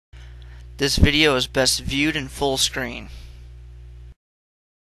This video is best viewed in full screen.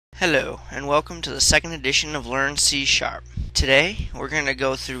 Hello, and welcome to the second edition of Learn C#. Today, we're going to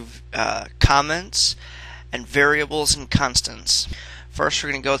go through comments and variables and constants. First,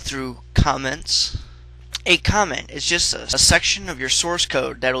 we're going to go through comments. A comment is just a section of your source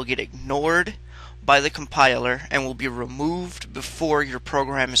code that will get ignored by the compiler and will be removed before your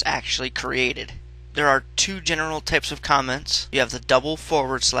program is actually created. There are two general types of comments. You have the double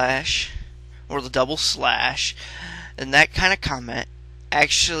forward slash or the double slash, and that kind of comment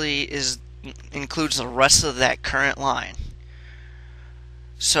actually includes the rest of that current line.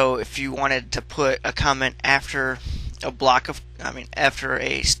 So if you wanted to put a comment after after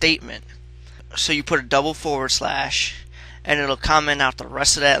a statement, so you put a double forward slash and it'll comment out the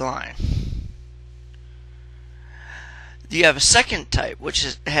rest of that line. You have a second type,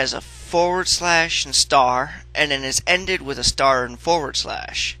 which has a forward slash and star, and then is ended with a star and forward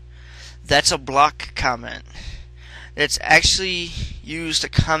slash. That's a block comment. It's actually used to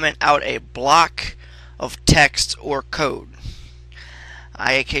comment out a block of text or code.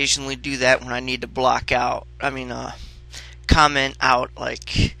 I occasionally do that when I need to comment out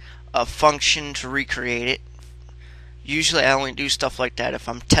like a function to recreate it. Usually I only do stuff like that if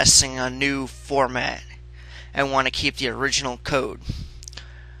I'm testing a new format and want to keep the original code.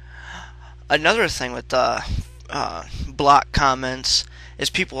 Another thing with the block comments is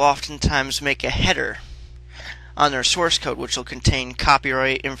people oftentimes make a header on their source code which will contain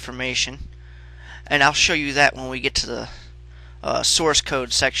copyright information, and I'll show you that when we get to the source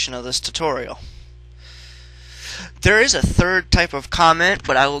code section of this tutorial. There is a third type of comment,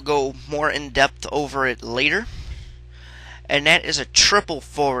 but I will go more in depth over it later, and that is a triple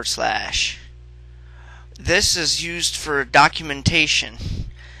forward slash. This is used for documentation,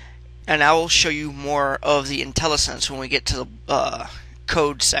 and I will show you more of the IntelliSense when we get to the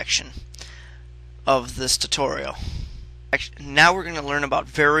code section of this tutorial. Now we're going to learn about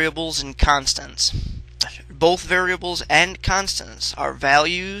variables and constants. Both variables and constants are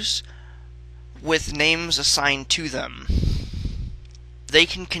values with names assigned to them. They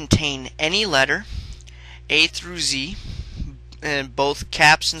can contain any letter, A through Z, in both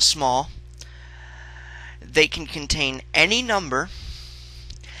caps and small. They can contain any number,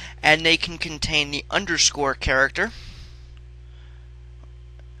 and they can contain the underscore character,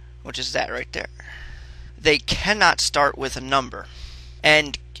 which is that right there. They cannot start with a number.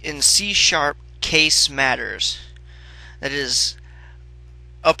 And in C#, case matters. That is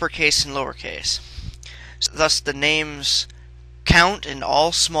uppercase and lowercase. Thus the names count in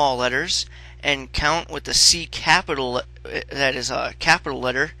all small letters and count with the C capital, that is a capital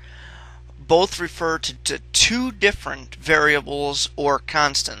letter, both refer to two different variables or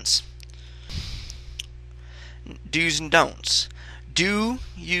constants. Do's and don'ts. Do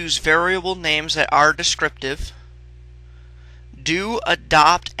use variable names that are descriptive. Do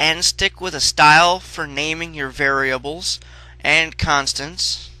adopt and stick with a style for naming your variables and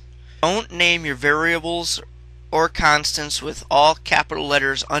constants. Don't name your variables or constants with all capital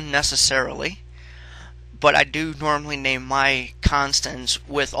letters unnecessarily, but I do normally name my constants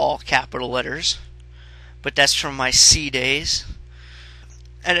with all capital letters, but that's from my C days.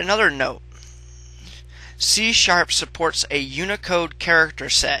 And another note, C# supports a Unicode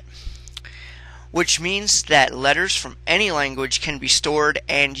character set, which means that letters from any language can be stored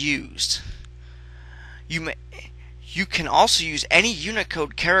and used. You can also use any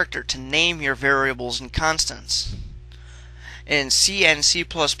Unicode character to name your variables and constants. In C and C++,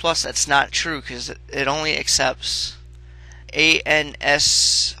 that's not true because it only accepts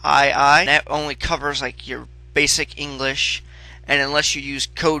ANSII. That only covers like your basic English, and unless you use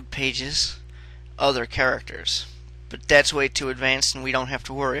code pages, other characters. But that's way too advanced and we don't have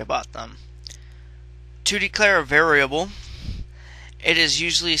to worry about them. To declare a variable, it is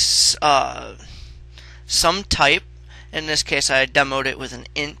usually some type. In this case, I demoed it with an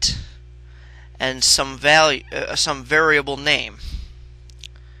int and some variable name.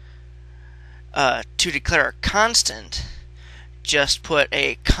 To declare a constant, just put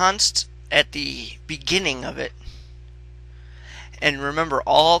a const at the beginning of it. And remember,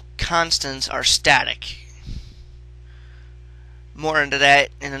 all constants are static. More into that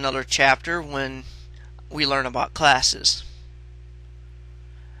in another chapter when we learn about classes.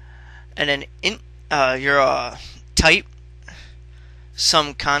 And then your type,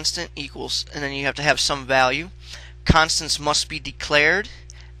 some constant equals, and then you have to have some value. Constants must be declared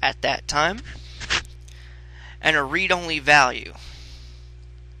at that time. And a read-only value,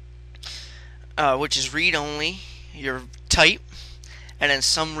 which is read-only, your type, and then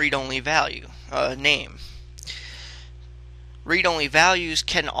some read-only value, name. Read-only values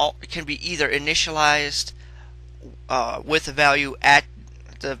can be either initialized with a value at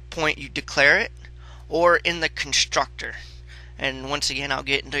the point you declare it, or in the constructor. And once again, I'll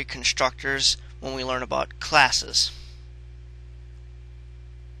get into constructors when we learn about classes.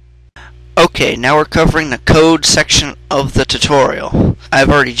 Okay, now we're covering the code section of the tutorial. I've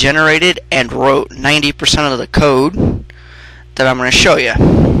already generated and wrote 90% of the code that I'm going to show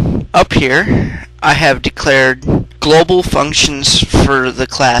you. Up here, I have declared global functions for the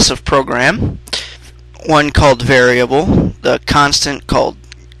class of program. One called variable, the constant called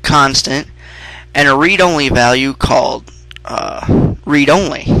constant, and a read-only value called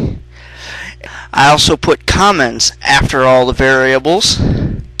read-only. I also put comments after all the variables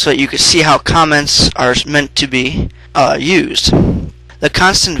so that you can see how comments are meant to be used. The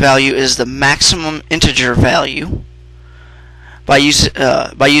constant value is the maximum integer value by using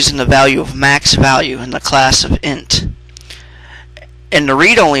the value of max value in the class of int. And the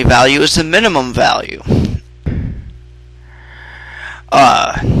read-only value is the minimum value.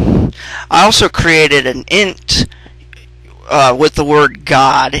 I also created an int with the word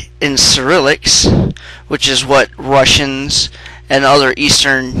God in Cyrillics, which is what Russians and other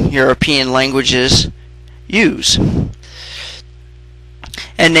Eastern European languages use.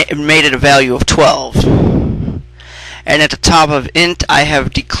 And it made it a value of 12. And at the top of int, I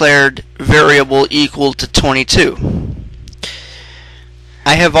have declared variable equal to 22.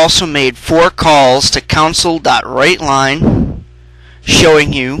 I have also made 4 calls to console.writeLine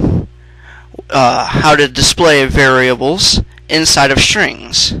showing you how to display variables inside of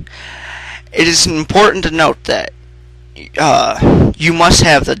strings. It is important to note that you must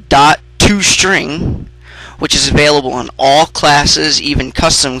have the .toString, which is available in all classes, even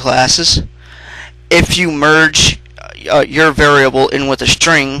custom classes. If you merge your variable in with a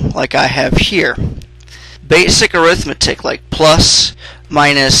string like I have here. Basic arithmetic like plus,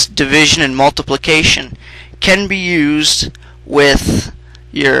 minus, division, and multiplication can be used with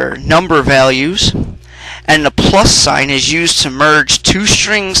your number values, and the plus sign is used to merge 2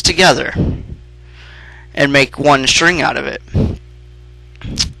 strings together and make 1 string out of it.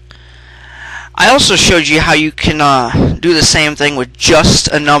 I also showed you how you can do the same thing with just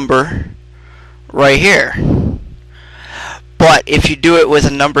a number right here. But if you do it with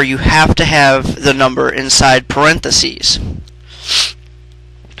a number, you have to have the number inside parentheses.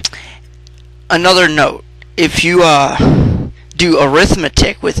 Another note, if you do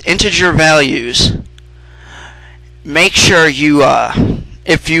arithmetic with integer values, make sure you,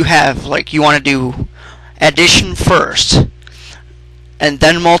 if you have, like, you want to do addition first and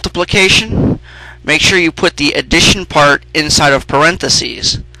then multiplication, make sure you put the addition part inside of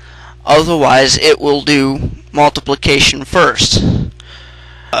parentheses. Otherwise, it will do multiplication first.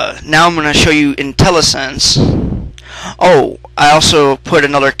 Now I'm going to show you IntelliSense. Oh, I also put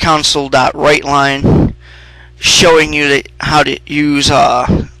another console.writeLine showing you how to use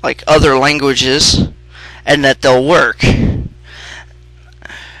like other languages and that they'll work.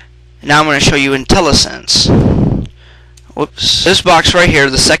 Now I'm going to show you IntelliSense. Whoops. This box right here,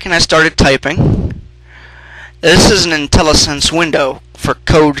 the second I started typing, this is an IntelliSense window for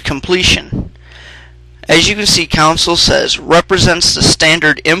code completion. As you can see, console says represents the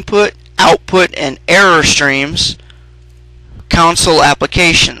standard input, output, and error streams console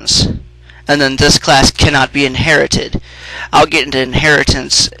applications. And then this class cannot be inherited. I'll get into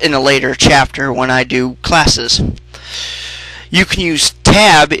inheritance in a later chapter when I do classes. You can use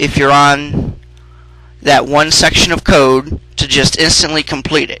tab if you're on that one section of code to just instantly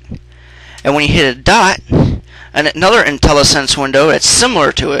complete it. And when you hit a dot, another IntelliSense window that's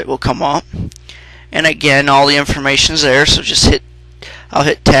similar to it will come up. And again, all the information's there, so I'll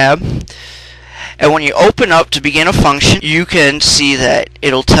hit tab. And when you open up to begin a function, you can see that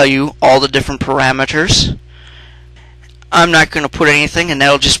it'll tell you all the different parameters. I'm not going to put anything, and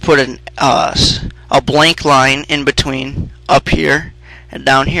that'll just put a blank line in between up here and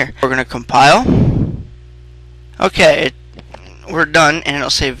down here. We're going to compile. Okay, we're done, and it'll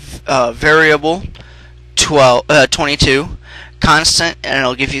say variable 22, constant, and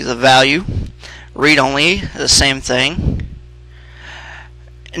it'll give you the value. Read only, the same thing.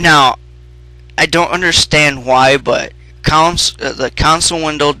 Now, I don't understand why, but the console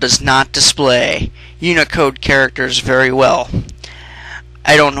window does not display Unicode characters very well.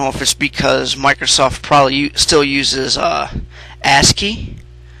 I don't know if it's because Microsoft probably still uses ASCII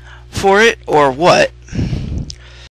for it or what,